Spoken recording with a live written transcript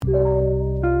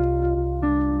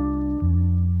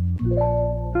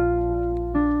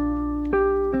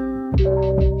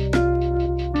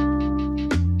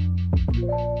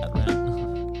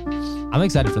I'm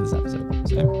excited for this episode.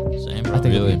 Same. I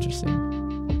think it'll be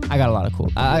interesting. I got a lot of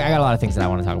I got a lot of things that I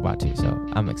want to talk about too, so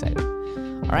I'm excited.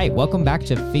 All right, welcome back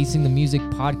to Facing the Music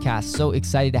podcast. So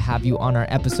excited to have you on our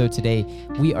episode today.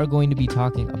 We are going to be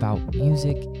talking about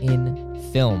music in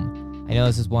film. I know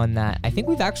this is one that I think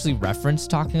we've actually referenced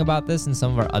talking about this in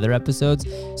some of our other episodes.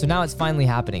 So now it's finally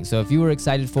happening. So if you were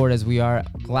excited for it as we are,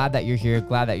 glad that you're here,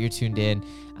 glad that you're tuned in.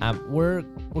 We're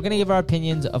going to give our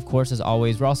opinions, of course, as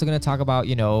always. We're also going to talk about,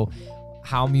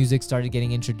 how music started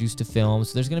getting introduced to film.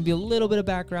 So there's going to be a little bit of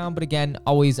background, but again,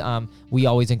 we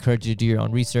always encourage you to do your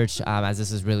own research, as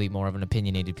this is really more of an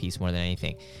opinionated piece more than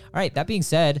anything. All right, that being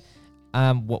said,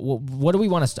 what do we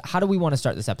want to how do we want to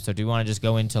start this episode? Do we want to just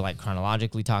go into like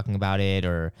chronologically talking about it,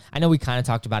 or I know we kind of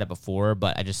talked about it before,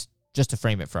 but I just to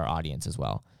frame it for our audience as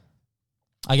well.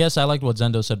 I guess I liked what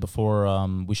Zendo said before.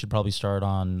 We should probably start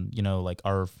on, like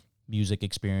our music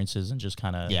experiences and just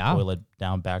kind of boil it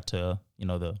down back to,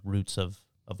 the roots of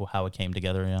how it came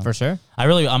together. Yeah, for sure.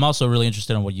 I'm also really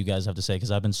interested in what you guys have to say,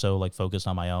 because I've been so like focused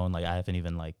on my own. Like I haven't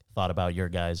even like thought about your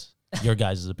guys'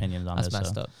 opinions on That's this.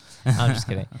 Messed up. I'm just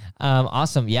kidding.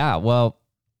 Awesome. Yeah. Well,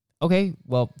 okay.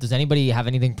 Well, does anybody have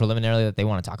anything preliminarily that they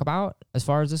want to talk about as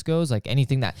far as this goes? Like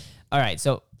anything that, all right.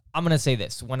 So I'm going to say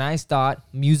this. When I thought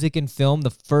music and film, the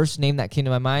first name that came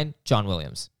to my mind, John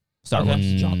Williams. Star Wars.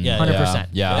 100%.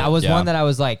 Yeah. That was one that I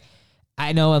was like,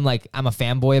 I know I'm a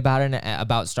fanboy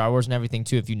about Star Wars and everything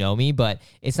too, if you know me, but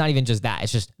it's not even just that.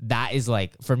 It's just, that is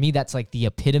like, for me, that's like the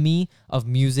epitome of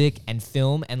music and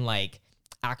film and like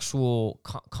actual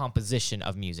composition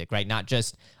of music, right? Not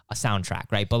just a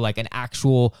soundtrack, right? But like an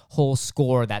actual whole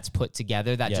score that's put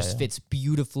together that fits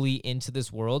beautifully into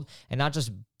this world, and not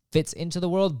just fits into the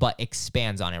world, but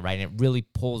expands on it, right? And it really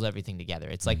pulls everything together.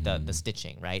 It's like the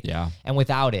stitching, right? Yeah. And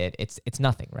without it, it's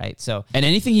nothing, right? So and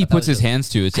anything he puts his hands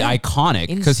to, it's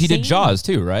iconic, because he did Jaws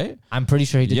too, right? I'm pretty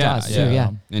sure he did Jaws too,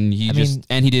 yeah. And he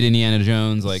did He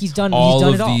Jones, like he's done all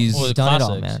it of all. these. He's done it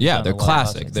all, man. Yeah, they're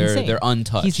classic. They're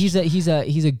untouched. He's a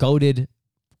goated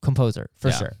composer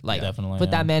for sure. Like definitely,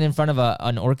 put that man in front of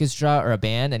an orchestra or a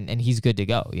band, and he's good to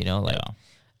go.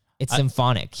 It's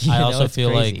symphonic. I also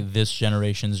feel like this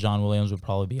generation's John Williams would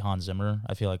probably be Hans Zimmer.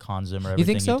 I feel like Hans Zimmer,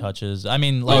 everything he touches. I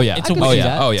mean, like, it's a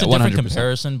different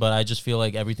comparison, but I just feel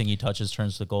like everything he touches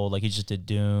turns to gold. Like he just did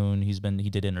Dune. He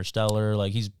did Interstellar.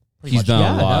 Like he's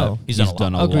done a lot. He's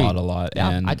done a lot. Yeah,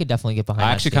 and I could definitely get behind.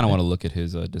 I actually kind of want to look at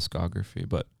his discography,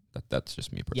 but that's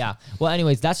just me personally. Yeah. Well,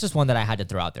 anyways, that's just one that I had to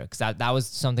throw out there, because that was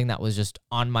something that was just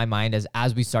on my mind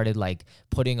as we started like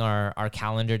putting our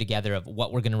calendar together of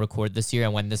what we're going to record this year.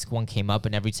 And when this one came up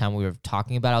and every time we were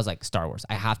talking about it, I was like, Star Wars.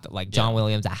 I have to, like, John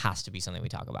Williams, that has to be something we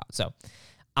talk about. So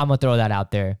I'm going to throw that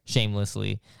out there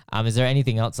shamelessly. Is there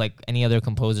anything else, like any other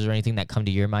composers or anything that come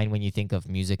to your mind when you think of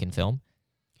music and film?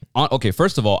 Okay,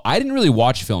 first of all, I didn't really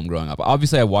watch film growing up.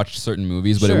 Obviously, I watched certain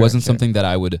movies, but it wasn't something that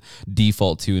I would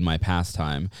default to in my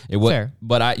pastime. It was, Fair.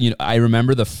 But I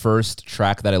remember the first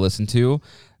track that I listened to,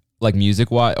 like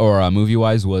music-wise or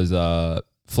movie-wise, was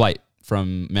 "Flight"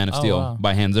 from Man of Steel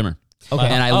by Hans Zimmer. Okay,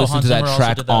 and I listened to that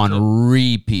track on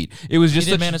repeat. It was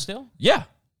just Man of Steel. Yeah.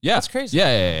 Yeah, that's crazy. Yeah. I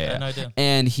had no idea.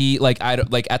 And he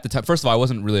at the time. First of all, I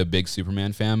wasn't really a big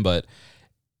Superman fan, but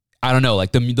I don't know,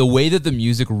 like the way that the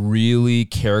music really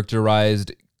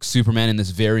characterized Superman in this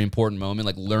very important moment,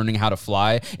 like learning how to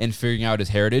fly and figuring out his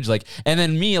heritage, like, and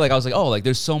then me, like, I was like, oh, like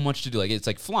there's so much to do, like it's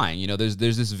like flying, there's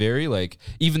this very, like,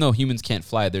 even though humans can't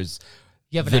fly, there's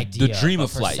you have an idea, the dream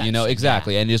of flight,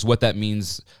 exactly, yeah. And just what that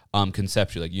means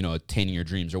conceptually, like, attaining your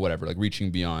dreams or whatever, like reaching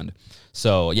beyond.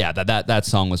 So yeah, that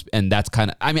song was, and that's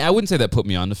kind of, I mean, I wouldn't say that put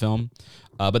me on to film.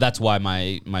 But that's why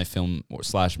my film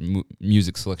 /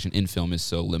 music selection in film is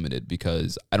so limited,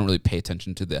 because I don't really pay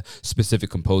attention to the specific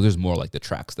composers, more like the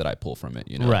tracks that I pull from it.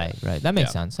 Right. That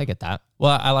makes sense. I get that.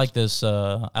 Well, I like this.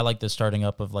 I like this starting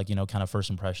up of, like, kind of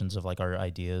first impressions of like our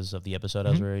ideas of the episode.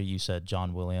 As where you said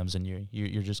John Williams, and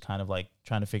you're just kind of like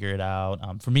trying to figure it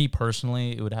out. For me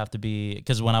personally, it would have to be,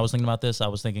 because when I was thinking about this, I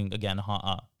was thinking again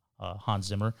Hans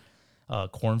Zimmer.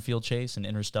 Cornfield Chase and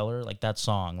Interstellar, like that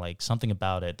song, like something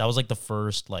about it. That was like the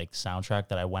first like soundtrack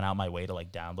that I went out my way to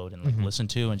like download and like listen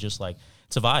to, and just like,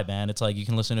 it's a vibe, man. It's like you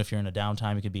can listen if you're in a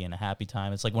downtime, you could be in a happy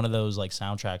time. It's like one of those like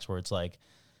soundtracks where it's like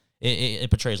it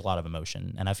portrays a lot of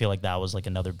emotion, and I feel like that was like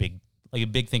another big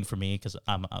thing for me, because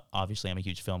I'm a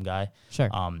huge film guy. Sure.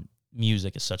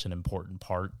 Music is such an important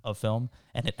part of film,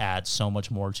 and it adds so much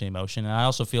more to emotion. And I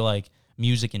also feel like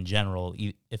music in general,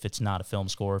 if it's not a film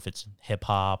score, if it's hip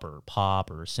hop or pop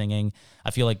or singing,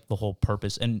 I feel like the whole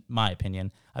purpose, in my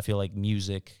opinion, I feel like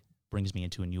music brings me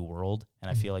into a new world. And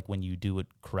I feel like when you do it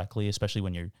correctly, especially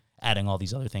when you're adding all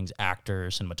these other things,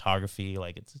 actors, cinematography,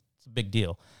 like it's a big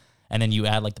deal. and then you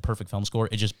add like the perfect film score,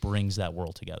 it just brings that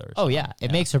world together. Oh yeah,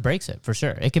 it makes or breaks it for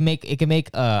sure. It can make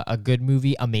a good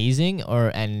movie amazing,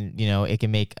 and it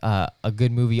can make a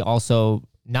good movie also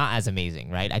not as amazing,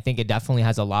 right? I think it definitely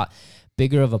has a lot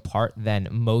bigger of a part than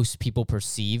most people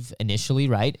perceive initially,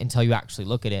 right? Until you actually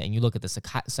look at it and you look at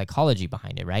the psychology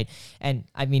behind it, right? And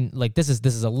I mean, like this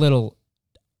is a little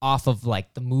off of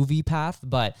like the movie path,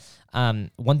 but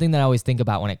one thing that I always think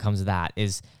about when it comes to that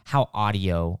is how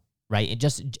audio, right? It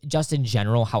just in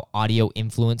general, how audio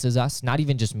influences us, not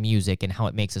even just music and how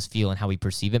it makes us feel and how we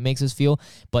perceive it makes us feel,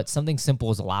 but something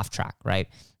simple as a laugh track, right?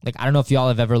 Like, I don't know if y'all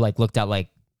have ever like looked at like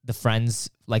the Friends,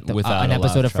 like an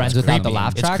episode of Friends without the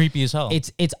laugh track. It's creepy as hell.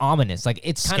 It's ominous. Like,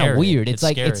 it's kind of scary. weird. It's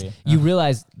like, scary. you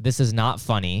realize this is not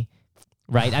funny,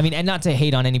 right? I mean, and not to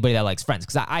hate on anybody that likes Friends,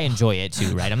 because I enjoy it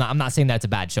too, right? I'm not saying that's a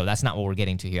bad show. That's not what we're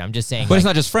getting to here. I'm just saying, but it's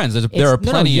not just Friends. There are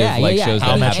plenty of shows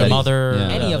How I that Met Your have Mother,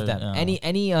 any of them,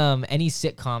 any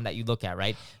sitcom that you look at,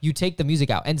 right? You take the music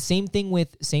out, and same thing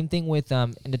with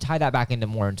and to tie that back into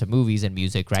movies and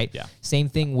music, right? Yeah. Same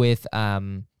thing with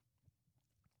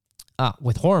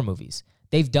horror movies.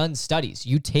 They've done studies.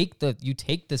 You take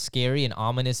the scary and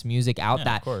ominous music out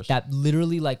that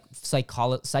literally like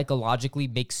psychologically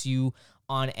makes you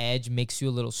on edge, makes you a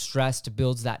little stressed,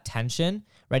 builds that tension,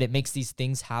 right? It makes these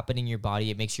things happen in your body.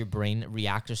 It makes your brain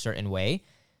react a certain way.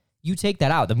 You take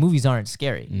that out, the movies aren't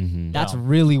scary. Mm-hmm. That's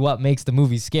really what makes the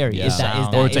movie scary. Yeah. Is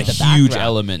that or it's a huge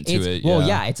element to it. Well,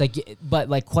 yeah, it's like, but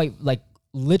like quite like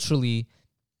literally,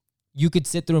 you could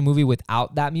sit through a movie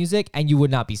without that music and you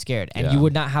would not be scared, and you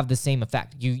would not have the same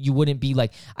effect. You wouldn't be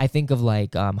like, I think of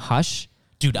like Hush.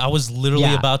 Dude, I was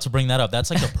literally about to bring that up.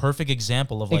 That's like a perfect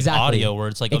example of like audio where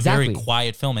it's like a very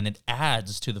quiet film and it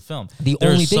adds to the film. The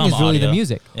only thing is really the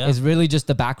music. It's really just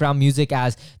the background music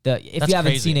as the. If you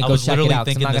haven't seen it, go check it out.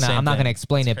 I'm not gonna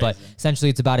explain it, but essentially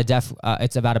it's about a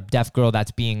deaf girl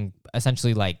that's being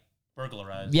essentially like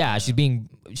burglarized. Yeah,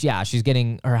 she's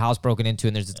getting her house broken into,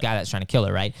 and there's this guy that's trying to kill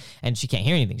her, right? And she can't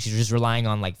hear anything. She's just relying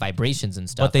on like vibrations and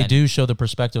stuff. But they do show the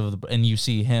perspective of and you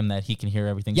see him that he can hear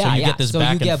everything. Yeah, so you get this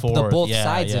back and forth. The both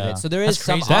sides of it. So there is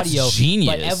some That's audio.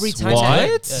 genius. But every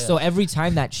time every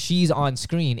time that she's on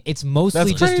screen, it's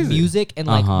mostly just music and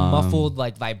like muffled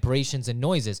like vibrations and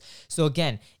noises. So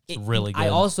again, it's really good. I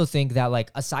also think that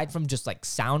like aside from just like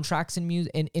soundtracks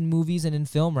in movies and in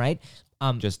film, right?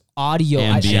 Just audio,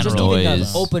 ambient just noise. even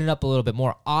to open it up a little bit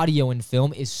more. Audio in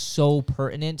film is so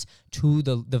pertinent to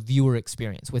the viewer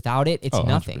experience. Without it, it's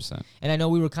nothing. 100%. And I know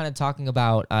we were kind of talking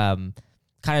about kind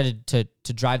of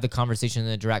to drive the conversation in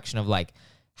the direction of like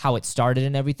how it started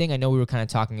and everything. I know we were kind of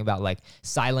talking about like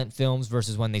silent films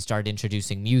versus when they started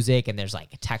introducing music and there's like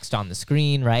text on the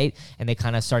screen, right? And they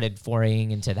kind of started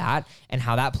foraying into that and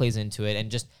how that plays into it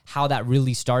and just how that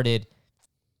really started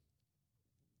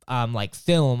like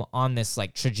film on this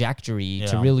like trajectory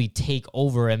to really take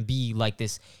over and be like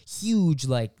this huge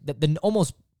like the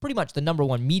almost pretty much the number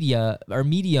one media or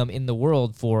medium in the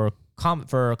world for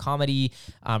comedy,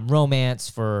 romance,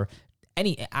 for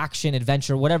any action,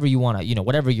 adventure, whatever you want to,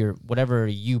 whatever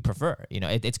you prefer.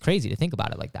 It's crazy to think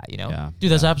about it like that, Yeah. Dude,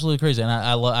 that's absolutely crazy. And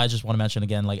I just want to mention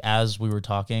again, like as we were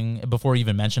talking before you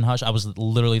even mentioned Hush, I was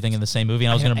literally thinking the same movie,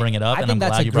 and I was going to bring it up. I think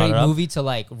that's a great movie to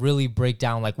like really break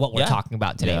down like what we're talking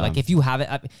about today. Yeah. Like if you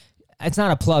haven't. It's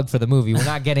not a plug for the movie. We're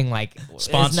not getting like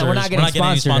sponsors. We're not getting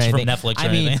sponsored sponsor or from Netflix. I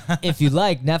mean, if you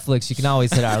like Netflix, you can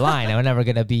always hit our line. And we're never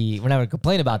gonna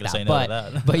complain about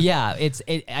that. But yeah,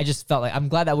 I just felt like I'm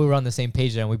glad that we were on the same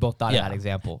page there and we both thought of that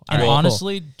example. And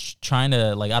honestly, trying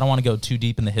to like, I don't want to go too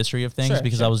deep in the history of things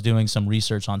because I was doing some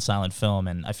research on silent film,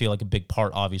 and I feel like a big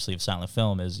part, obviously, of silent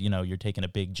film is you're taking a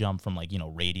big jump from like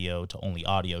radio to only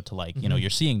audio to like you're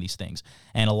seeing these things,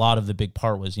 and a lot of the big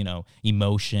part was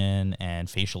emotion and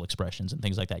facial expressions and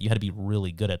things like that. You had to be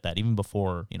really good at that even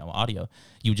before audio.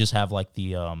 You just have like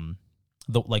the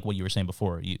like what you were saying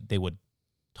before. They would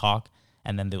talk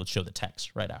and then they would show the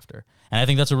text right after. And I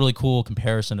think that's a really cool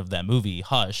comparison of that movie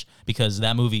Hush, because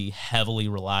that movie heavily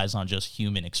relies on just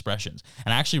human expressions.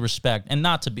 And I actually respect, and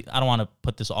not to be, I don't want to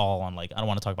put this all on like, I don't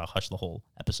want to talk about Hush the whole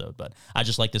episode, but I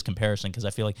just like this comparison because I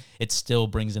feel like it still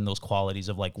brings in those qualities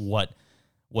of like what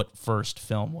first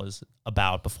film was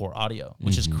about before audio,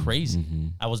 which is crazy.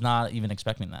 I was not even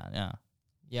expecting that.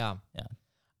 Yeah.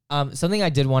 Something I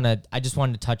just wanted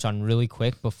to touch on really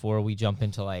quick before we jump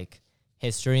into like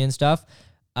history and stuff,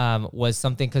 was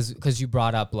something because you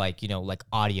brought up like, like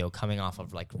audio coming off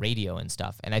of like radio and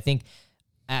stuff. And I think,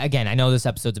 again, I know this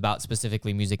episode's about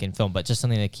specifically music and film, but just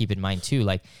something to keep in mind too.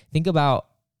 Like think about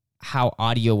how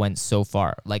audio went so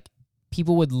far. Like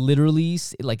people would literally,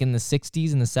 like in the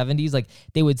 60s and the 70s, like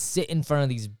they would sit in front of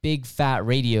these big fat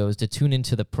radios to tune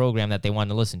into the program that they wanted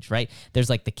to listen to, right? There's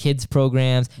like the kids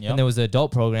programs, and there was the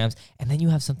adult programs, and then you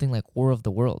have something like War of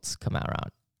the Worlds come out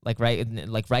around, like right in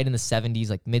the 70s,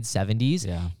 like mid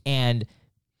 70s, and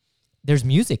there's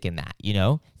music in that, you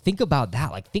know? Think about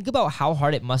that. Like, think about how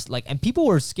hard it must, like, and people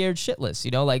were scared shitless, you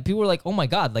know? Like, people were like, oh my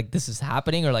God, like, this is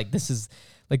happening, or like, this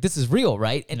is real,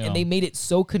 right? And they made it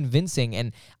so convincing.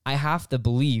 And I have to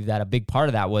believe that a big part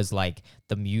of that was, like,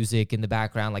 the music in the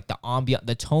background, like, the ambient,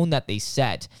 the tone that they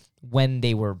set when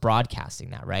they were broadcasting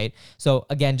that, right? So,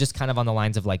 again, just kind of on the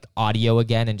lines of, like, audio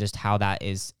again, and just how that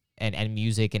is, and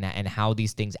music, and how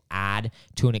these things add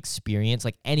to an experience,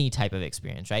 like, any type of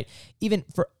experience, right? Even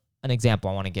for an example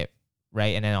I want to get,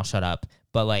 right? And then I'll shut up.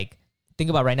 But like,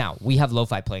 think about right now, we have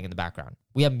lo-fi playing in the background.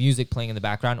 We have music playing in the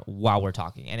background while we're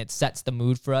talking. And it sets the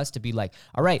mood for us to be like,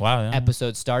 all right,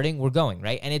 episode starting, we're going,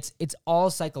 right? And it's all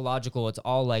psychological. It's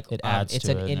all like, it adds it's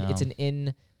to an it. It's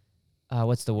an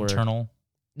what's the word? Internal?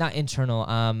 Not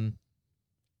internal.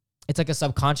 It's like a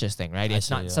subconscious thing, right?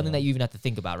 It's not something that you even have to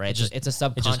think about, right? It's a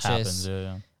subconscious. It just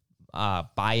happens,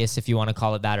 bias, if you want to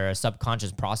call it that, or a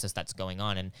subconscious process that's going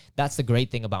on. And that's the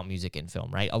great thing about music and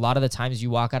film, right? A lot of the times you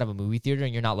walk out of a movie theater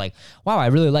and you're not like, wow, I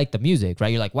really like the music, right?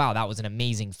 You're like, wow, that was an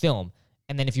amazing film.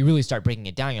 And then if you really start breaking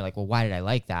it down, you're like, well, why did I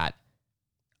like that?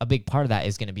 A big part of that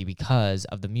is going to be because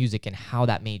of the music and how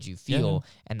that made you feel,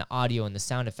 and the audio and the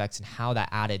sound effects, and how that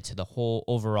added to the whole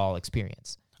overall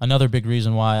experience. Another big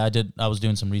reason why I was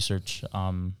doing some research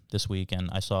this week, and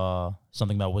I saw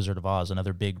something about Wizard of Oz.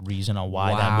 Another big reason on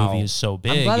why that movie is so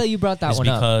big. I'm glad that you brought that one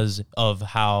up. Because of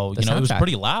how, it was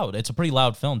pretty loud. It's a pretty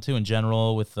loud film too in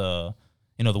general, with the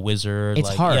the wizard. It's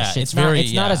harsh. Yeah,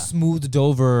 it's not a smoothed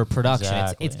over production.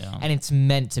 Exactly, and it's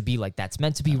meant to be like that. It's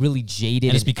meant to be really jaded.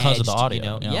 And it's because of the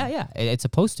audio. It's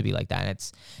supposed to be like that.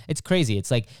 And it's crazy. It's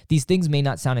like these things may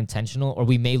not sound intentional, or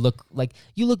we may look like,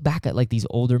 you look back at like these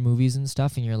older movies and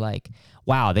stuff, and you're like,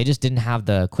 wow, they just didn't have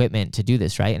the equipment to do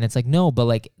this, right? And it's like, no, but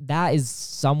like that is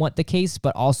somewhat the case,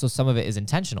 but also some of it is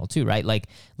intentional too, right? Like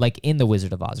in The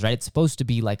Wizard of Oz, right? It's supposed to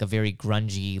be like a very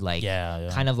grungy, like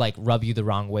kind of like rub you the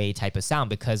wrong way type of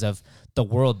sound, because of the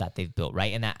world that they've built,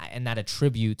 right? And that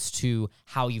attributes to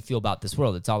how you feel about this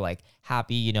world. It's all like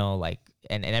happy, like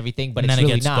and everything, but and it's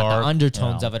really not. Dark, the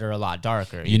undertones of it are a lot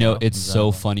darker. You know, it's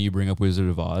so funny you bring up Wizard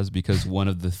of Oz, because one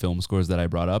of the film scores that I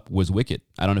brought up was Wicked.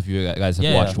 I don't know if you guys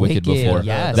have watched Wicked before.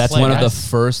 Yes. That's one of the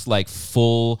first like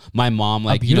full, my mom,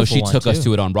 like, she took us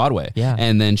to it on Broadway. Yeah.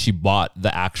 And then she bought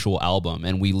the actual album,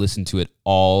 and we listened to it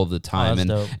all the time.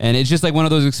 Dope. And it's just like one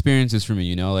of those experiences for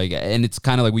me, like, and it's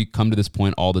kind of like we come to this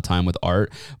point all the time with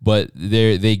art, but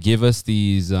they give us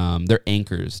these, they're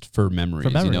anchors for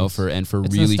memories, for it's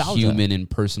really nostalgia. Human and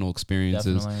personal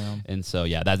experiences. And so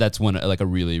that's one, like, a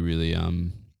really, really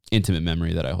intimate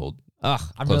memory that I hold.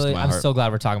 I'm so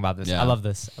glad we're talking about this. I love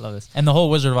this. And the whole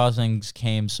Wizard of Oz things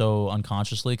came so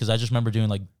unconsciously, because I just remember doing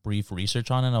like brief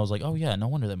research on it, and I was like, oh yeah, no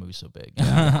wonder that movie's so big.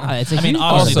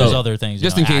 Obviously there's other things.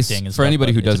 Just in case, for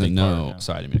anybody who doesn't know,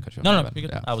 sorry, I didn't mean to cut you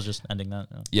off. No, I was just ending that.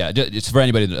 Yeah, just for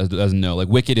anybody that doesn't know, like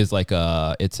Wicked is like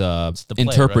it's the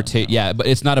interpretation. Right? Yeah, but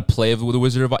it's not a play of the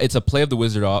Wizard of Oz. It's a play of the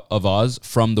Wizard of Oz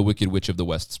from the Wicked Witch of the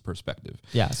West's perspective.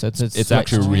 Yeah, so it's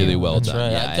actually really well done.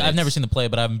 Right. Yeah, I've never seen the play,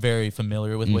 but I'm very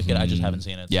familiar with Wicked. I just haven't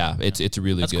seen it. Yeah, it's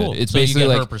really good. Cool. It's so basically you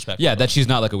get like her perspective. Yeah, that she's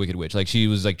not like a wicked witch. Like, she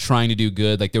was like trying to do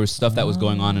good. Like, there was stuff that was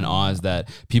going on in Oz that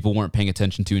people weren't paying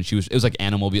attention to, and it was like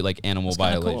animal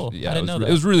violation. Cool. Yeah, it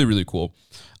was really, really cool.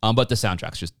 But the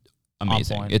soundtrack's just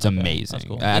amazing. It's amazing.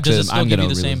 Cool. Actually, does it still give you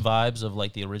the same vibes of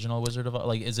like the original Wizard of Oz?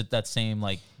 Like, is it that same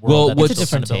like world? Well, it's a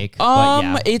different take.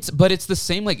 It's the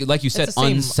same, like you said,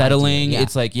 unsettling.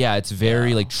 It's like, it's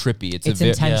very like trippy. It's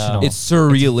intentional. It's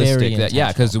surrealistic.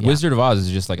 Because the Wizard of Oz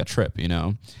is just like a trip,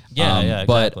 Exactly.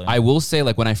 But I will say,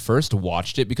 like, when I first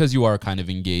watched it, because you are kind of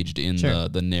engaged in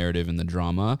the narrative and the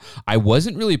drama, I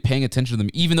wasn't really paying attention to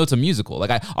them, even though it's a musical. Like,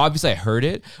 I heard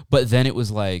it, but then it was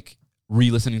like,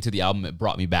 re-listening to the album, it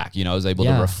brought me back. I was able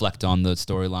to reflect on the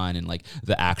storyline and like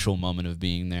the actual moment of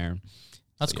being there.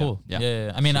 That's cool.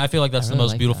 Yeah. I mean, I feel like that's the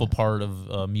most beautiful part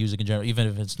of music in general, even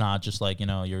if it's not just like,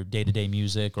 your day-to-day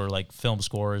music or like film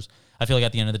scores. I feel like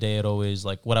at the end of the day, it always,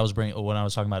 like when I was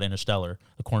talking about Interstellar,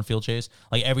 the cornfield chase,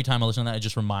 like every time I listen to that, it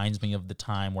just reminds me of the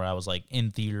time where I was like in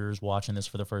theaters watching this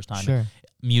for the first time. Sure.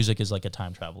 Music is like a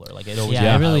time traveler. Like, it always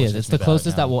it really is. It's the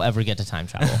closest that we'll ever get to time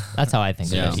travel. That's how I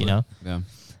think it is,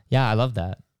 Yeah, I love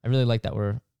that. I really like that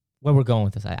we're where we're going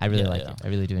with this. I really Yeah, like yeah. it. I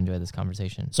really do enjoy this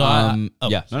conversation. So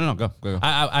yeah, no, go.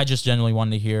 I just genuinely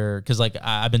wanted to hear, because like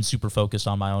I've been super focused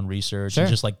on my own research Sure. and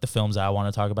just like the films that I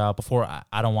want to talk about. Before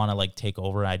I don't want to like take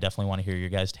over. I definitely want to hear your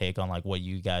guys' take on like what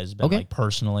you guys been Okay. like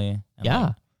personally. And, Yeah.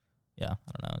 like, yeah.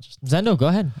 I don't know. Just Zendo, go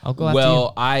ahead. I'll go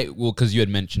after you. Because you had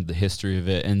mentioned the history of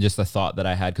it and just the thought that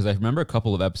I had, because I remember a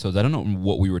couple of episodes, I don't know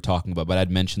what we were talking about, but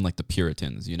I'd mentioned like the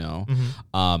Puritans, you know.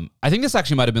 Mm-hmm. I think this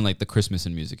actually might have been like the Christmas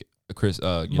in music,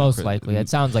 Most likely. It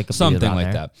sounds like something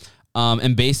like that.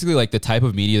 And basically, like the type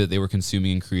of media that they were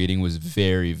consuming and creating was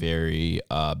very, very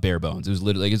bare bones. It was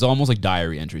literally, like, it's almost like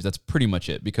diary entries. That's pretty much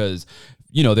it, because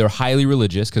you know they were highly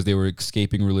religious because they were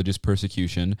escaping religious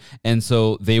persecution, and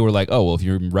so they were like, oh well, if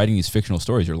you're writing these fictional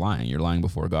stories, you're lying. You're lying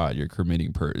before God. You're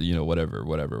committing whatever.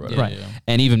 Right. Yeah.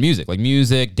 And even music,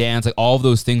 dance, like all of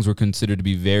those things were considered to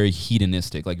be very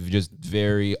hedonistic, like just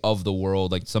very of the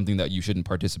world, like something that you shouldn't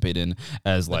participate in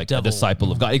as like a devil.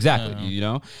 disciple of God. Exactly, Yeah. you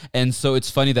know? And so it's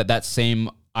funny that same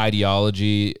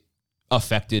ideology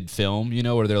affected film, you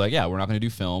know, where they're like, yeah, we're not going to do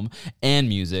film and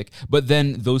music. But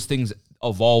then those things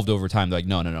evolved over time. They're like,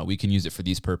 no, we can use it for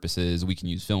these purposes. We can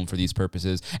use film for these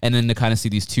purposes. And then to kind of see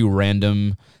these two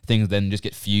random things then just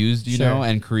get fused, you know,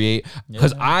 and create.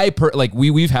 Because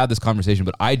we've had this conversation,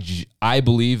 but I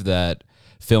believe that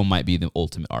film might be the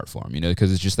ultimate art form, you know,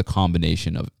 because it's just the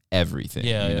combination of everything,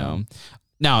 you know.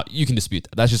 Now, you can dispute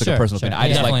that. That's just like a personal opinion. I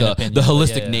just Definitely an like opinion, the but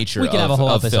holistic yeah. nature We could of, have a whole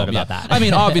of episode film. about that. I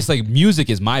mean, obviously,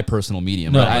 music is my personal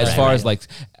medium, but as far as like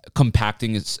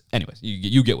compacting is, anyways,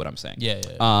 you get what I'm saying. Yeah.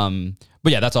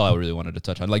 But yeah, that's all I really wanted to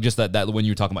touch on. Like just that when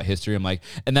you were talking about history, I'm like,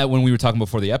 and that when we were talking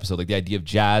before the episode, like the idea of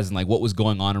jazz and like what was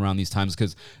going on around these times,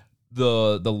 because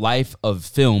the life of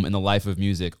film and the life of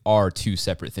music are two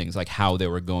separate things, like how they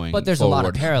were going. But there's forward. a lot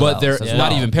of parallels But they're as not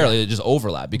well. even parallel; they just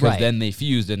overlap because Right. then they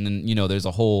fused, and then you know there's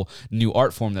a whole new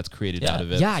art form that's created out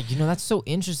of it. Yeah, you know, that's so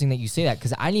interesting that you say that,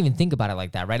 because I didn't even think about it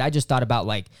like that, right? I just thought about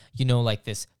like, you know, like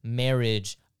this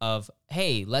marriage of,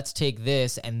 hey, let's take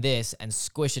this and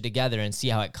squish it together and see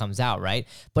how it comes out, right?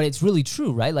 But it's really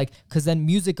true, right? Like, because then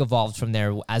music evolved from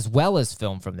there as well as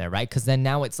film from there, right? Because then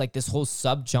now it's like this whole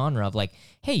subgenre of like,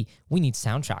 hey, we need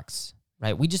soundtracks,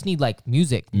 right? We just need like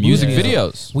music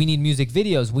videos. We need music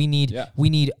videos.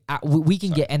 We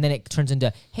can get, and then it turns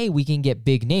into, hey, we can get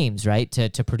big names, right,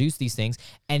 to produce these things.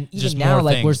 And even Just now, more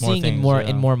like things, we're more seeing in things,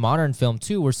 in more modern film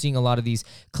too, we're seeing a lot of these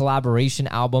collaboration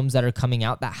albums that are coming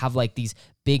out that have like these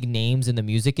big names in the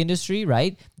music industry,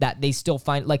 right? That they still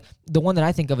find, like the one that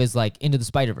I think of is like Into the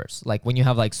Spider-Verse, like when you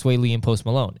have like Sway Lee and Post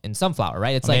Malone in Sunflower,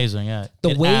 right? It's Amazing, like yeah. the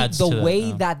It way adds to that,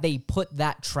 yeah. that they put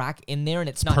that track in there, and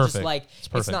it's not just perfect. like It's it's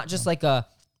perfect, not just like a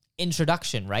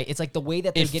introduction, right? It's like the way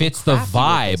that they're It getting fits the crafty with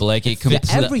vibe, this. like it Fits fits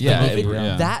the- everything. yeah, Like, it-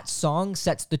 yeah. That song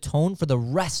sets the tone for the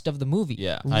rest of the movie.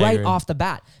 Yeah, I right agree. off the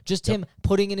bat, just him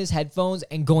putting in his headphones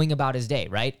and going about his day,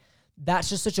 right? That's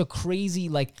just such a crazy,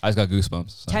 like, I just got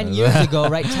goosebumps. 10 years ago,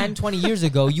 right? 10, 20 years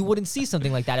ago, you wouldn't see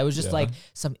something like that. It was just like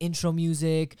some intro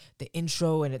music, the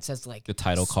intro, and it says like The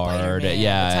title card, Spider-Man,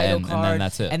 yeah, the title and then card,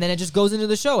 that's it. And then it just goes into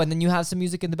the show, and then you have some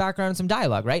music in the background and some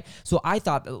dialogue, right? So I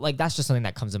thought, like, that's just something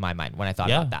that comes to my mind when I thought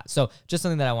about that. So just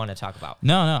something that I want to talk about.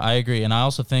 No, I agree, and I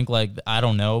also think like I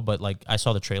don't know, but like I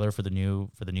saw the trailer for the new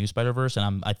Spider-Verse,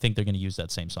 and I think they're gonna use that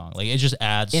same song. Like it just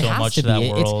adds It so has much to to that be.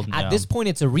 It's- world. At this point,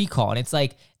 it's a recall, and it's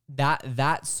like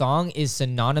that song is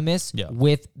synonymous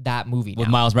with that movie With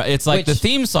now. Miles Morales. It's like the Which-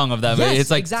 theme song of that. Yes,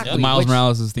 It's like exactly. Miles Which-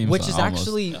 Morales' theme which song. is almost.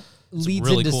 actually leads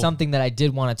really into cool. something that I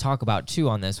did want to talk about too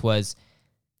on this was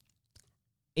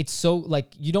it's so like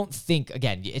you don't think,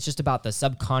 again, it's just about the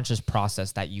subconscious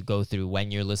process that you go through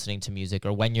when you're listening to music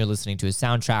or when you're listening to a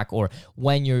soundtrack or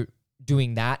when you're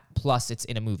doing that, plus it's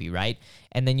in a movie, right?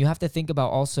 And then you have to think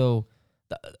about also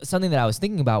something that I was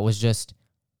thinking about was just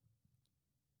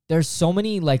there's so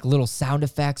many like little sound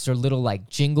effects or little like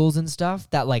jingles and stuff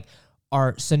that like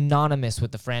are synonymous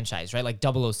with the franchise, right? Like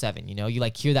 007, you know, you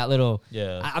like hear that little,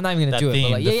 Yeah. I'm not even gonna That do it, theme,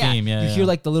 but like, the yeah, theme, you yeah, hear yeah.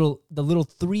 like the little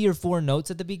 3 or 4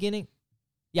 notes at the beginning.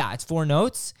 Yeah, it's 4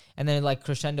 notes, and then it like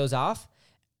crescendos off,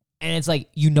 and it's like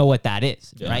you know what that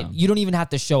is, Yeah. right? You don't even have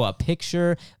to show a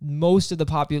picture. Most of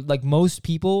the most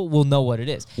people will know what it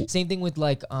is. Same thing with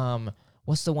like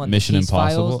what's the one? Mission the Case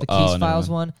Impossible? Files, the Oh, Case no, Files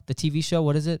no. one, the TV show.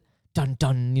 What is it? Dun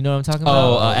dun. You know what I'm talking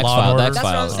Oh, about? X Law and Files. Order. X That's what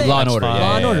I'm Files. saying. Law and Order. X-Files. Yeah,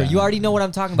 Law and yeah, Order. yeah. You already know what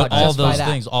I'm talking about. But all just by those that.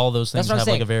 things, That's what I'm have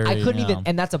saying. like a very. I couldn't you even, know,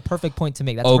 and that's a perfect point to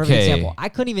make. That's a perfect Okay. example. I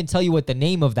couldn't even tell you what the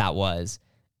name of that was,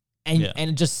 and Yeah.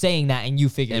 and just saying that, and you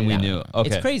figured And it we out. knew. Okay.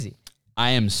 It's crazy.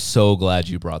 I am so glad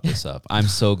you brought this up. I'm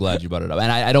so glad you brought it up.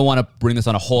 And I don't want to bring this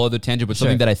on a whole other tangent, but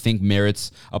something that I think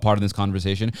merits a part of this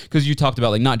conversation. Because you talked about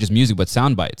like not just music, but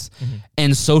sound bites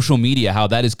and social media, how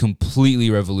that has completely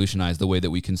revolutionized the way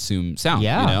that we consume sound.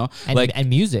 Yeah. You know? And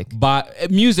music. But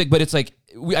it's like,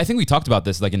 I think we talked about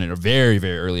this like in a very,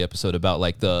 very early episode about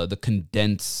like the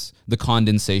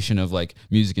condensation of like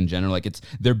music in general. Like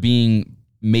they're being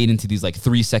made into these like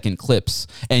 3-second clips,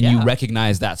 and you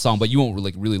recognize that song, but you won't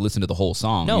like really listen to the whole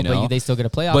song. No, you know? but they still get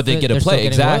a play off. But they get a play,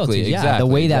 exactly. Yeah, the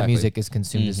way that music is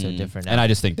consumed is so different now. And I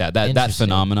just think that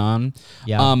phenomenon.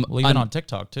 Yeah. Well, even on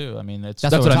TikTok too. I mean, that's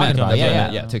what I meant.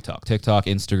 Yeah. TikTok,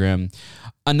 Instagram.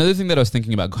 Another thing that I was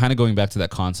thinking about, kind of going back to that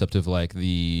concept of like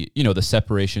the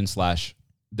separation /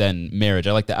 then marriage.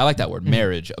 I like that word,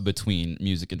 marriage between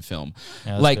music and film.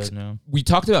 Yeah, like good, no. we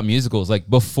talked about musicals, like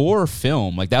before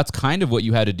film, like that's kind of what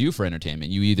you had to do for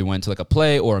entertainment. You either went to like a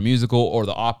play or a musical or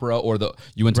the opera or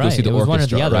you went to go see the orchestra, one or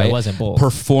the other. right? It wasn't both.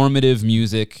 Performative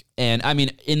music. And I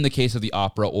mean, in the case of the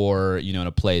opera or, in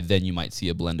a play, then you might see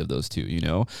a blend of those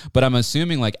two, But I'm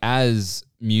assuming like as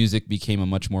music became a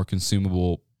much more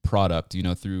consumable product,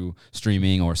 through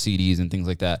streaming or CDs and things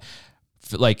like that,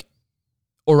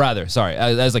 or rather, sorry,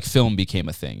 as like film became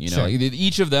a thing, Sure. like,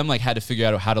 each of them like had to figure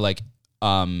out how to like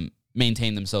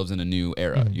maintain themselves in a new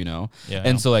era, Yeah.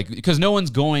 and so like because no one's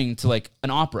going to like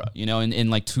an opera, in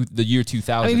like the year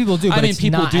 2000. I mean, people do. But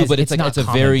but it's a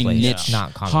very niche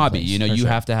hobby. You sure.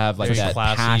 have to have like Very that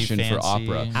classy, passion fancy. for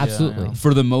opera. Absolutely. Yeah.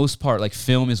 For the most part, like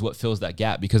film is what fills that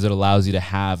gap because it allows you to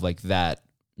have like that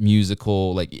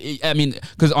musical,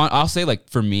 because I'll say like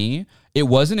for me, it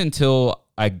wasn't until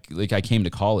I came to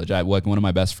college. Like one of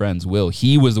my best friends, Will,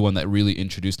 he was the one that really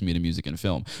introduced me to music and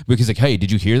film because like, hey,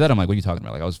 did you hear that? I'm like, what are you talking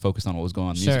about? Like I was focused on what was going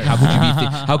on in music. Sure.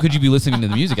 How could you be listening to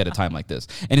the music at a time like this?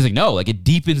 And he's like, no, like it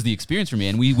deepens the experience for me.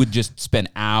 And we would just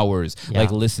spend hours like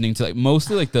listening to like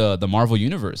mostly like the Marvel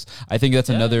universe. I think that's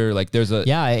another like there's a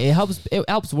it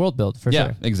helps world build for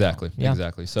sure. Exactly.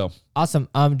 So awesome.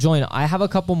 Join. I have a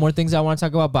couple more things I want to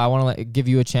talk about, but I want to give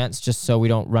you a chance just so we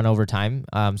don't run over time.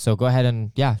 So go ahead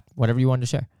and whatever you wanted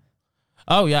to share.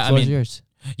 Oh yeah, I mean, yours.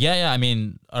 Yeah. I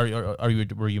mean,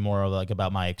 were you more like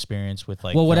about my experience with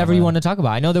like? Well, whatever you want to talk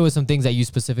about. I know there was some things that you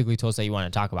specifically told us that you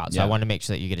want to talk about, so I want to make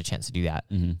sure that you get a chance to do that.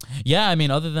 Mm-hmm. Yeah, I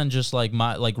mean, other than just like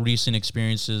my like recent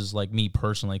experiences, like me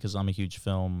personally, because I'm a huge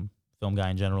film guy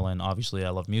in general, and obviously I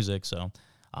love music. So,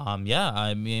 I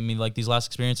mean, like these last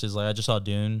experiences, like I just saw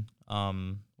Dune.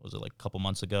 Was it like a couple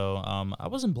months ago? I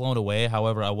wasn't blown away.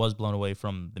 However, I was blown away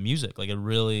from the music. Like it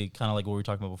really kind of like what we were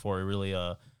talking about before. It really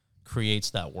creates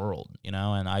that world, and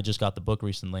I just got the book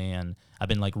recently, and I've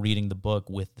been like reading the book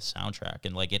with the soundtrack,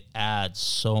 and like it adds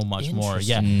so much more.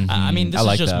 Yeah, I mean, this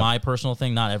is just my personal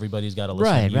thing. Not everybody's got to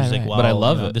listen to music. While, but I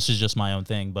love it. This is just my own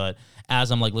thing. But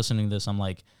as I'm like listening to this,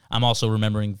 I'm also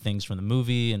remembering things from the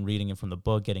movie and reading it from the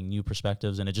book, getting new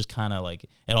perspectives, and it just kind of like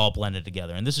it all blended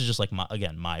together. And this is just like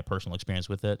my personal experience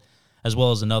with it, as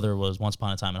well as another was Once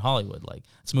Upon a Time in Hollywood. Like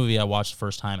it's a movie I watched the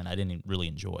first time and I didn't really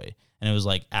enjoy. And it was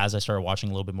like as I started watching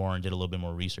a little bit more and did a little bit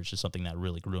more research, it's something that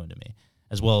really grew into me.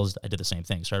 As well as I did the same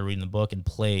thing. Started reading the book and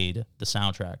played the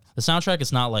soundtrack. The soundtrack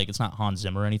is it's not Hans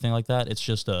Zimmer or anything like that. It's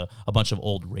just a bunch of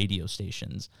old radio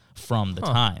stations from the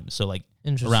time. So like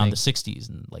around the 60s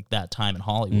and like that time in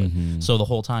Hollywood. So the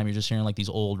whole time you're just hearing like these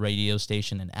old radio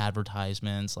station and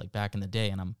advertisements like back in the day.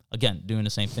 And I'm again doing the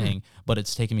same thing, but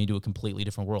it's taking me to a completely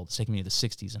different world. It's taking me to the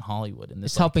 60s in Hollywood. And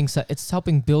this It's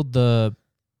helping build the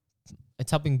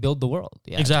world.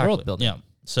 Yeah, exactly. World building. Yeah.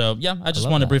 So yeah, I just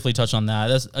want to briefly touch on that.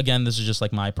 This is just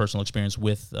like my personal experience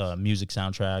with music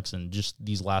soundtracks, and just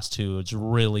these last two. It's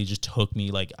really just took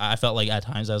me like I felt like at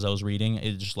times as I was reading,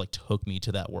 it just like took me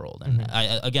to that world. And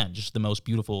again, just the most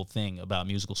beautiful thing about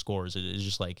musical scores is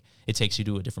just like it takes you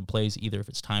to a different place, either if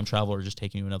it's time travel or just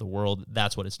taking you to another world.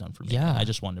 That's what it's done for me. Yeah, I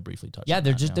just wanted to briefly touch. Yeah, on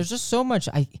there's just so much.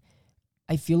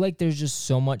 I feel like there's just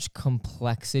so much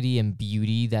complexity and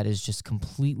beauty that is just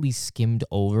completely skimmed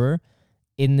over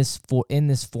in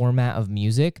this format of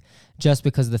music, just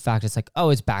because of the fact it's like,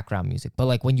 oh, it's background music. But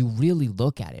like when you really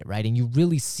look at it, right, and you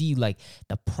really see like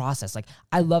the process, like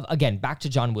I love, again, back to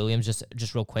John Williams,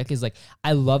 just real quick, is like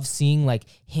I love seeing like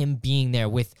him being there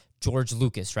with George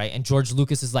Lucas, right? And George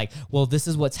Lucas is like, well, this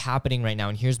is what's happening right now,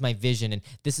 and here's my vision, and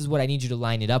this is what I need you to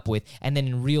line it up with. And then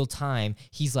in real time,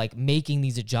 he's like making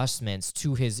these adjustments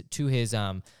to his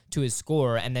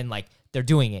score, and then like they're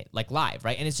doing it like live,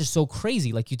 right? And it's just so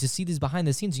crazy, like you to see these behind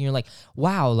the scenes, and you're like,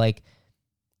 wow, like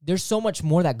there's so much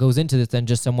more that goes into this than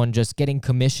just someone just getting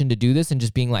commissioned to do this and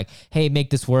just being like, hey, make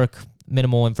this work.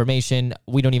 minimal information.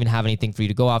 We don't even have anything for you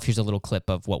to go off. Here's a little clip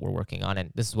of what we're working on,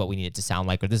 and this is what we need it to sound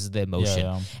like, or this is the emotion.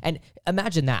 Yeah. And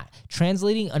imagine that,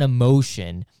 translating an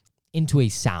emotion into a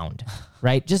sound,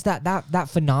 right? Just that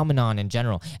phenomenon in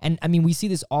general. And I mean, we see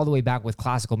this all the way back with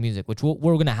classical music, which we're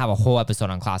going to have a whole episode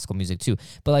on classical music too.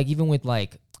 But like, even with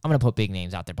like, I'm going to put big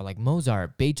names out there, but like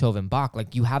Mozart, Beethoven, Bach,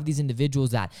 like you have these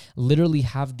individuals that literally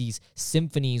have these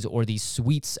symphonies or these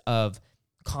suites of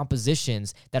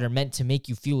compositions that are meant to make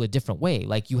you feel a different way.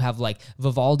 Like you have like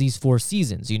Vivaldi's Four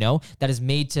Seasons, you know, that is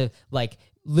made to like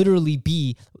literally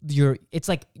be it's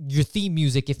like your theme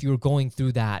music if you're going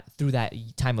through that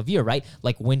time of year, right?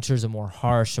 Like winter's a more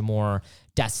harsh, a more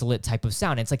desolate type of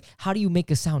sound. It's like, how do you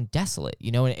make a sound desolate,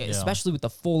 you know, and especially with the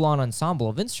full-on ensemble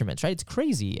of instruments, right? It's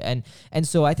crazy. And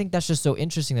so I think that's just so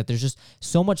interesting that there's just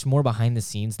so much more behind the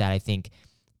scenes that I think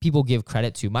people give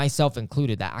credit to, myself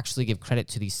included, that actually give credit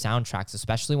to these soundtracks,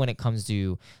 especially when it comes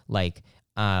to like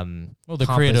the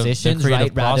compositions,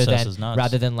 creative right?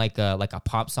 Rather than like a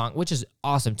pop song, which is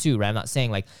awesome too, right? I'm not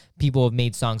saying like people have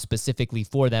made songs specifically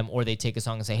for them, or they take a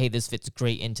song and say, hey, this fits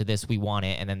great into this, we want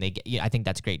it, and then they get, I think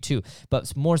that's great too.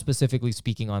 But more specifically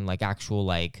speaking on like actual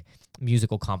like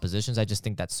musical compositions, I just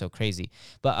think that's so crazy.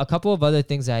 But a couple of other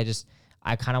things that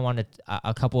I kind of wanted,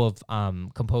 a couple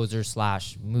of composers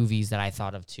 / movies that I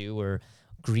thought of too were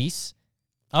Grease.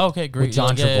 Oh, okay, great. With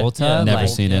John Travolta. Never like,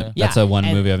 seen it. Yeah. That's a one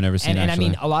And- movie I've never seen. And I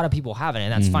actually. mean, a lot of people haven't,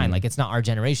 and that's fine. Like, it's not our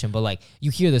generation, but like,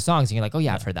 you hear the songs and you're like, oh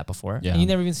yeah, I've heard that before. Yeah. And you've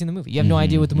never even seen the movie. You have no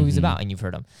idea what the movie's about, and you've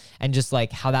heard them. And just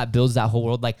like how that builds that whole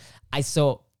world. Like,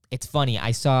 it's funny.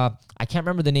 I can't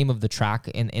remember the name of the track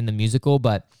in the musical,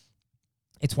 but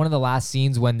it's one of the last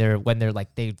scenes when they're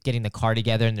getting the car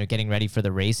together and they're getting ready for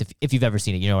the race. If you've ever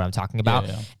seen it, you know what I'm talking about.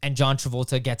 Yeah. And John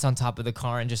Travolta gets on top of the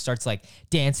car and just starts like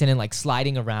dancing and like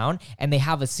sliding around. And they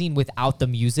have a scene without the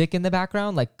music in the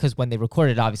background, like, because when they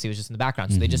recorded, obviously it was just in the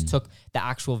background. So they just took the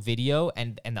actual video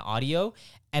and the audio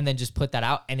and then just put that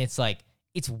out. And it's like,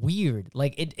 it's weird.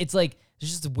 Like it's like there's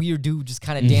just a weird dude just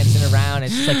kind of dancing around.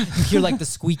 It's just like you hear like the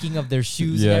squeaking of their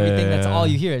shoes and everything. That's all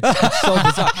you hear. It's so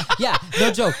bizarre. Yeah,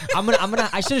 no joke.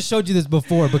 I should have showed you this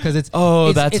before because it's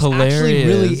that's actually really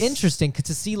hilarious. interesting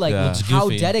to see like Yeah. how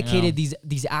Goofy, dedicated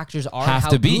these actors are. Have how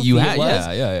to be. goofy You it ha-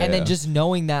 was, yeah, and then just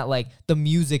knowing that like the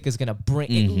music is gonna bring.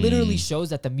 It literally shows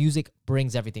that the music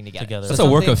brings everything together. That's a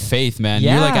work of faith, man.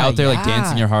 You're like out there like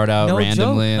dancing your heart out No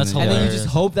randomly, joke. That's And then you hilarious. just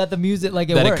hope that the music like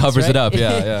that works, it covers right? it up.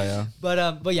 Yeah.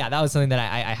 But yeah, that was something that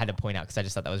I had to point out because I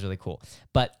just thought that was really cool.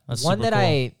 But That's one super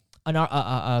that cool.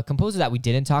 a composer that we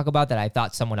didn't talk about that I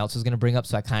thought someone else was going to bring up,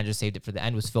 so I kind of just saved it for the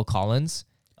end, was Phil Collins.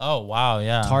 Oh wow,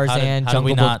 yeah. Tarzan, how did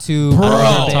we Jungle not- Book 2, Bro,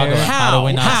 Brother Bear. how do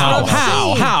we not talk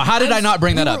about it? How did I not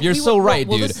bring that up? You're so right,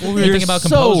 dude. We were You're thinking about so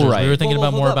composers. right. We were thinking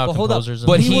about Hold more up, about but hold up. composers.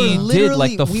 But and he did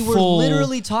like the we full. were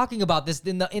literally talking about this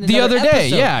in The another other day.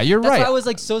 episode. Yeah, you're That's right. why I was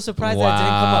like so surprised that it didn't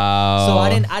come up. So Wow.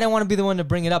 I didn't want to be the one to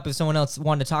bring it up if someone else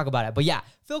wanted to talk about it. But yeah,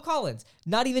 Phil Collins,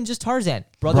 not even just Tarzan,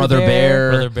 Brother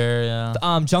Bear. Brother Bear,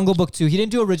 yeah. Jungle Book 2. He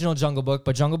didn't do original Jungle Book,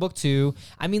 but Jungle Book 2.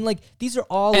 I mean, like, these are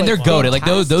all And like, they're goated. Like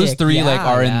those fantastic. three like Yeah,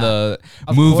 are in yeah. the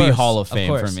Of movie course, Hall of of Fame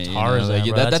course. for me. you know? Tarzan, Like,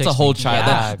 bro, that's that a takes whole me child.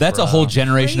 back, That's a bro. whole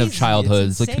generation of Crazy.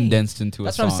 childhoods It's like insane. condensed into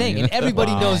That's a song. what I'm saying. you And know?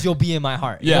 everybody Wow. knows You'll Be in My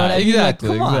Heart. You Yeah, know what I mean? exactly,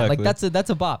 Like, come on. exactly. Like, that's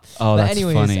a bop. Oh, But that's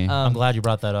anyways, funny. I'm glad you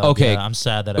brought that up. Okay. Yeah, I'm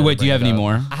sad that I Wait, do you have any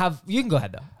more? I have. You can go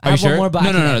ahead, though. I Are you have sure? one more, but I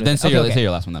No. can end Then it. say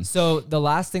your last one then. So the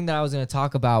last thing that I was going to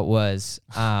talk about was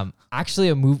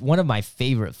actually one of my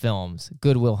favorite films,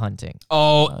 Good Will Hunting.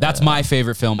 Oh, that's my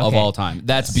favorite film of Okay. all time.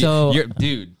 That's So-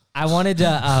 dude, I wanted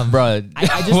to, bro. I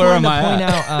just where wanted am I to point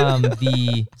at? out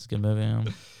It's a good movie. Yeah.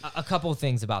 a couple of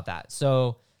things about that.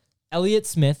 So Elliott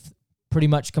Smith pretty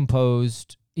much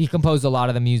composed a lot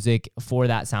of the music for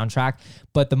that soundtrack,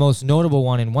 but the most notable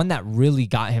one and one that really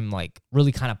got him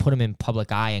really kind of put him in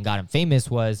public eye and got him famous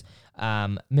was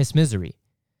Miss Misery.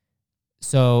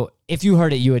 So if you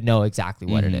heard it, you would know exactly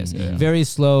what it is. Yeah. Very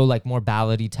slow, like more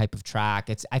ballady type of track.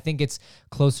 I think it's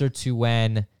closer to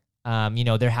when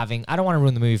they're having, I don't want to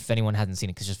ruin the movie if anyone hasn't seen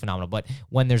it because it's just phenomenal, but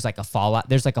when there's like a fallout,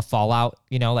 like with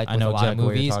I know a lot exactly of what you're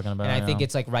movies. talking about, And I think yeah.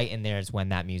 it's like right in there is when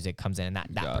that music comes in and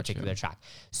that Gotcha. particular track.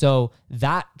 So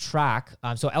that track,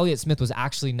 so Elliott Smith was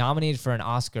actually nominated for an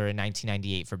Oscar in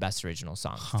 1998 for Best Original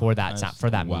Song for that nice.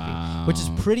 for that Wow. movie, which is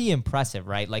pretty impressive,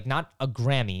 right? Like not a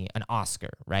Grammy, an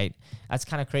Oscar, right? That's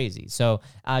kind of crazy. So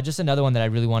just another one that I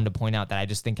really wanted to point out that I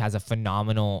just think has a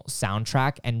phenomenal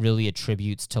soundtrack and really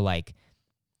attributes to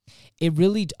it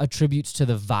really attributes to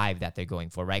the vibe that they're going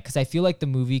for, right? Because I feel like the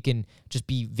movie can just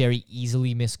be very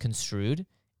easily misconstrued,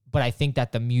 but I think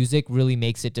that the music really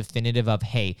makes it definitive of,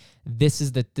 hey, this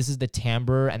is the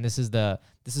timbre and this is the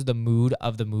mood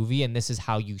of the movie and this is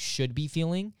how you should be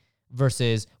feeling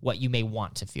versus what you may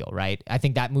want to feel, right? I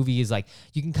think that movie is like,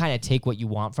 you can kind of take what you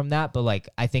want from that, but like,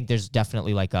 I think there's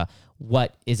definitely like a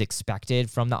what is expected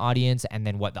from the audience and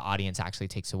then what the audience actually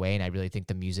takes away. And I really think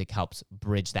the music helps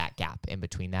bridge that gap in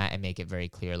between that and make it very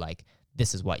clear, like,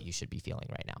 this is what you should be feeling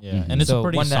right now. Yeah, and it's a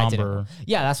pretty one that I didn't- somber.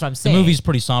 Yeah, that's what I'm The saying. movie's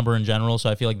pretty somber in general, so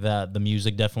I feel like that the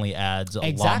music definitely adds a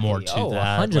lot more to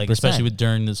that. 100%. Like especially with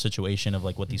during the situation of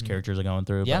like what these characters are going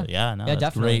through. Yeah. But yeah, no, Yeah, that's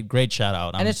definitely. great shout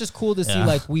out. And it's just cool to see, yeah.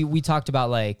 like, we talked about,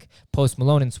 like, Post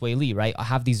Malone and Sway Lee, right?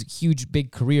 Have these huge,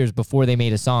 big careers before they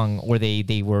made a song or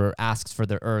they were asked for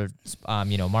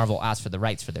Marvel asked for the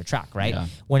rights for their track, right? Yeah.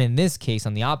 When in this case,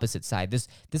 on the opposite side, this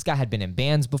guy had been in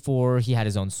bands before, he had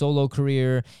his own solo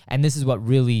career, and this is what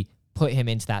really put him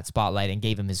into that spotlight and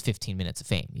gave him his 15 minutes of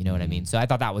fame. You know what I mean? So I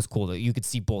thought that was cool that you could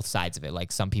see both sides of it.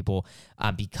 Like some people,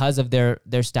 because of their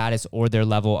status or their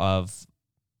level of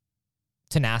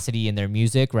tenacity in their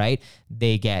music, right?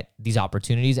 They get these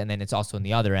opportunities. And then it's also in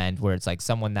the other end where it's like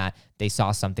someone that they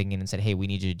saw something in and said, hey, we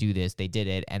need you to do this. They did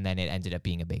it. And then it ended up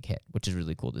being a big hit, which is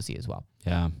really cool to see as well.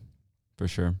 Yeah, for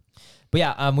sure. But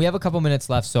yeah, we have a couple minutes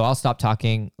left, so I'll stop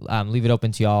talking, leave it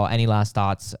open to y'all. Any last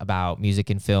thoughts about music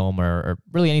and film or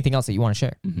really anything else that you want to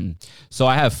share? Mm-hmm. So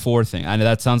I have 4 things. I know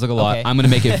that sounds like a lot. Okay. I'm going to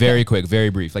make it very quick, very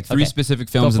brief. Like 3 Okay. specific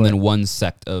films Go and for then it. 1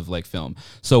 sect of like film.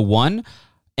 So 1,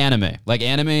 anime. Like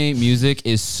anime music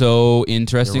is so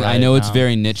interesting. You're I right know it's now.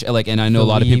 very niche. Like, and I know The a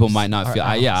lot of people weebs might not are feel.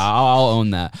 out. I'll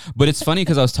own that. But it's funny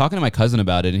because I was talking to my cousin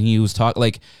about it, and he was talking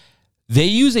like. They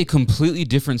use a completely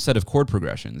different set of chord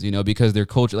progressions, because their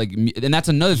culture, like, and that's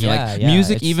another thing. Yeah, like yeah,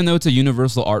 music, it's- even though it's a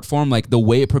universal art form, like the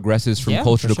way it progresses from Yeah,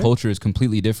 culture for to sure. culture is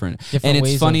completely different. Different and it's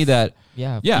ways funny of- that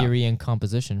Yeah, Yeah. theory and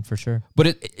composition for sure.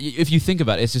 but if you think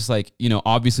about it, it's just like,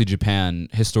 obviously Japan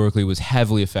historically was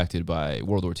heavily affected by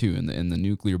World War II and the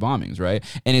nuclear bombings, right?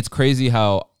 And it's crazy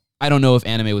how, I don't know if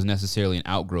anime was necessarily an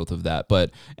outgrowth of that, but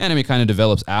anime kind of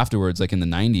develops afterwards, like in the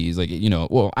 90s, like,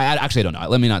 I actually don't know.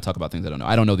 Let me not talk about things I don't know.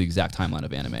 I don't know the exact timeline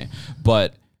of anime,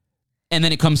 but... And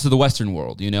then it comes to the Western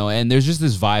world, and there's just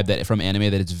this vibe that from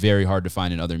anime that it's very hard to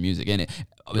find in other music, and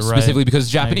You're specifically right. because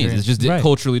it's I Japanese, agree. it's just Right.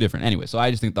 culturally different. Anyway, so I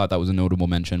just thought that was a notable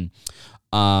mention.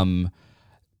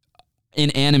 In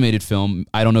animated film,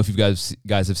 I don't know if you guys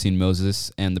have seen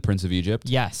Moses and the Prince of Egypt.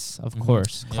 Yes, of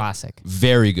course, Yep. classic.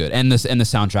 Very good, and the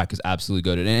soundtrack is absolutely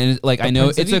good. And like The I know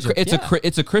Prince of Egypt,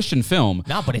 it's a Christian film,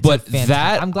 No, but it's but a fantastic.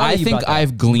 that I'm glad I you think brought that I've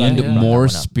up. gleaned Glad you brought more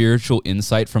that one up. spiritual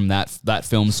insight from that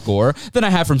film score than I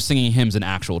have from singing hymns in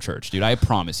actual church, dude. I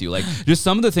promise you, like just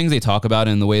some of the things they talk about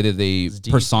and the way that they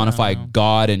deep, personify I know.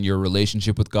 God and your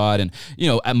relationship with God, and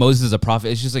Moses as a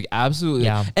prophet. It's just like absolutely,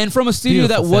 Yeah. and from a studio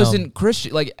that Beautiful film. wasn't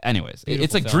Christian. Like, anyways,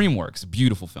 it's like Beautiful DreamWorks,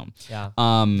 beautiful film. Yeah,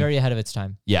 very ahead of its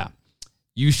time. Yeah.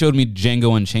 You showed me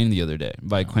Django Unchained the other day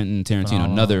by Quentin Tarantino,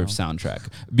 another soundtrack,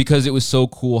 because it was so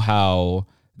cool how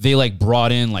they like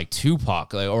brought in like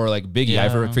Tupac or like Biggie. I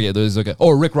Yeah. forget. There's like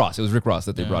Rick Ross. It was Rick Ross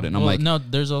that they brought in. I'm Well, like, no,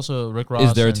 there's also Rick Ross.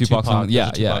 is there a and Tupac song? There's Yeah,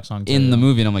 a Tupac song in too. the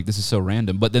movie, and I'm like, this is so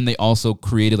random. But then they also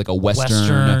created like a Western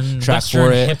track Western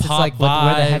for it. hip It's hop like, where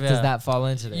the heck vibe, does yeah. that fall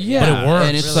into there? Yeah, But it works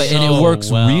and it's really like, and it so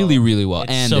works well. really, really well.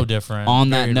 It's and so different.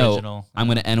 On that Very note, original. I'm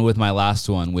going to end with my last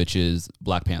one, which is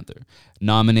Black Panther.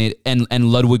 Nominate and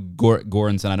Ludwig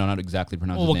Göransson. I don't know how to exactly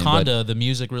pronounce Well, his name. but- Wakanda, the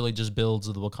music really just builds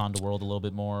the Wakanda world a little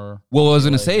bit more. Well, what I was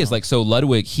gonna Like, say is like, so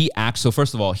Ludwig, so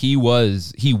first of all, he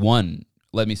won.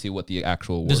 Let me see what the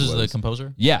actual award This is was. the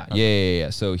composer? Yeah.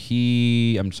 So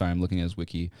I'm sorry, I'm looking at his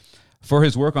wiki. For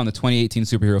his work on the 2018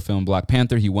 superhero film Black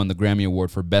Panther, he won the Grammy Award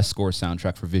for Best Score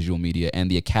Soundtrack for Visual Media and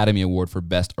the Academy Award for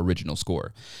Best Original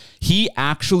Score. He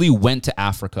actually went to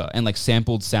Africa and like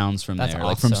sampled sounds from That's there,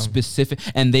 like from awesome. specific,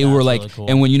 and they That's were like, really cool.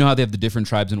 and when you know how they have the different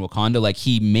tribes in Wakanda, like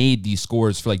he made these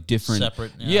scores for like different,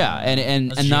 Separate, yeah,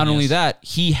 and That's not only genius. that,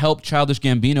 he helped Childish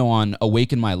Gambino on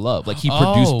Awaken My Love, like he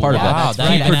produced part of wow, that. that's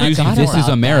right. He I produced forgot This about Is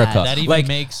America, that. That even like,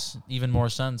 makes even more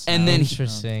sense. and now. then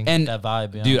Interesting. and that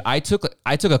vibe, yeah. dude, I took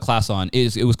a class on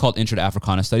it was called Intro to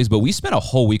Africana Studies, but we spent a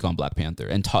whole week on Black Panther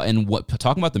and talking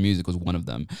about the music was one of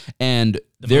them. And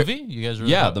the there- movie? You guys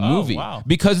really the movie, Wow.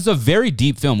 because it's a very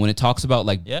deep film when it talks about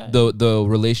like Yeah. the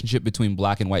relationship between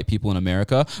black and white people in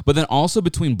America, but then also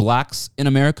between blacks in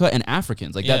America and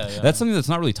Africans. Like Yeah, yeah. that's something that's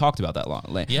not really talked about that long.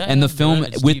 Like, Yeah, and the yeah, film you're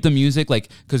right, it's with deep. the music, like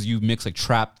because you mix like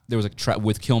trap, there was like trap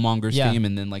with Killmonger's Yeah. theme,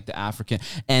 and then like the African,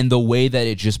 and the way that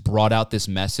it just brought out this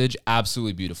message,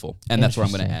 absolutely beautiful. And that's where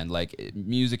I'm going to Interesting. end. Like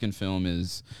music and film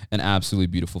is an absolutely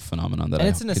beautiful phenomenon that And I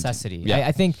it's a continue- necessity. Yeah.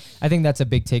 I think that's a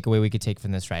big takeaway we could take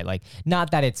from this, right? Like,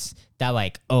 not that it's that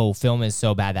like, oh, film is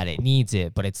so bad that it needs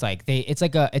it, but it's like it's a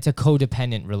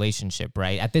codependent relationship,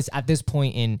 right? At this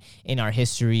point in our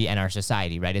history and our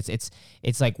society, right?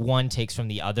 It's like one takes from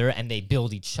the other and they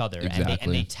build each other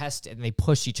and they test and they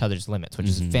push each other's limits, which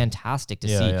is fantastic to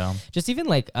see. Yeah. Just even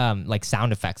like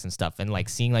sound effects and stuff, and like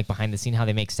seeing like behind the scene how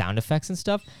they make sound effects and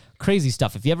stuff. Crazy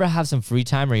stuff. If you ever have some free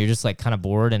time or you're just like kind of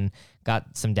bored and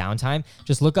got some downtime,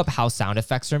 just look up how sound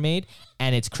effects are made,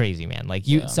 and it's crazy, man. Like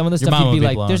some of the stuff you'd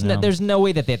be like, there's no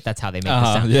way that that's how they make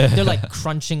the sound. Yeah. They're like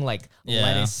crunching like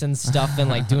lettuce and stuff and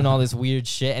like doing all this weird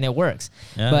shit, and it works.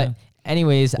 Yeah. But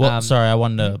anyways, well, sorry, I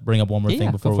wanted to bring up one more yeah,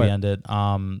 thing before go for we it. end it.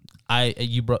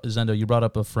 Zendo, you brought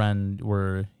up a friend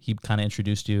where he kind of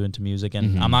introduced you into music,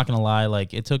 and I'm not gonna lie,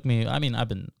 like it took me. I mean,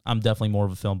 I'm definitely more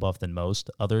of a film buff than most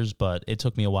others, but it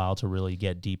took me a while to really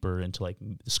get deeper into like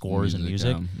scores and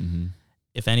music.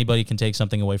 If anybody can take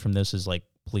something away from this, is like,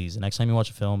 please, the next time you watch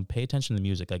a film, pay attention to the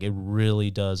music. Like it really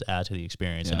does add to the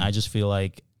experience, and I just feel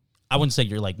like, I wouldn't say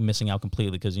you're like missing out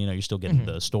completely, because you're still getting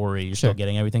the story, you're still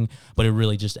getting everything, but it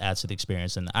really just adds to the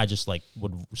experience, and I just like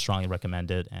would strongly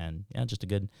recommend it. And yeah, just a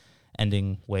good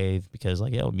ending wave, because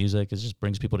like music is just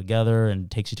brings people together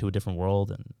and takes you to a different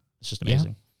world, and it's just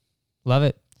amazing. Love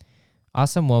it.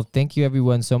 Awesome. Well, thank you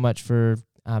everyone so much for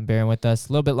bearing with us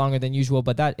a little bit longer than usual,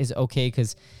 but that is okay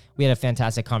because we had a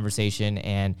fantastic conversation,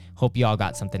 and hope you all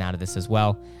got something out of this as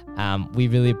well. We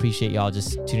really appreciate y'all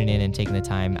just tuning in and taking the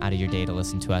time out of your day to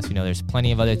listen to us. We know there's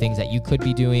plenty of other things that you could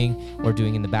be doing or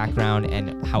doing in the background,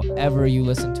 and however you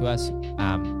listen to us,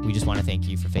 we just want to thank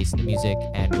you for facing the music,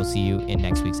 and we'll see you in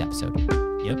next week's episode.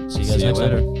 Yep. See you guys next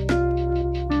later.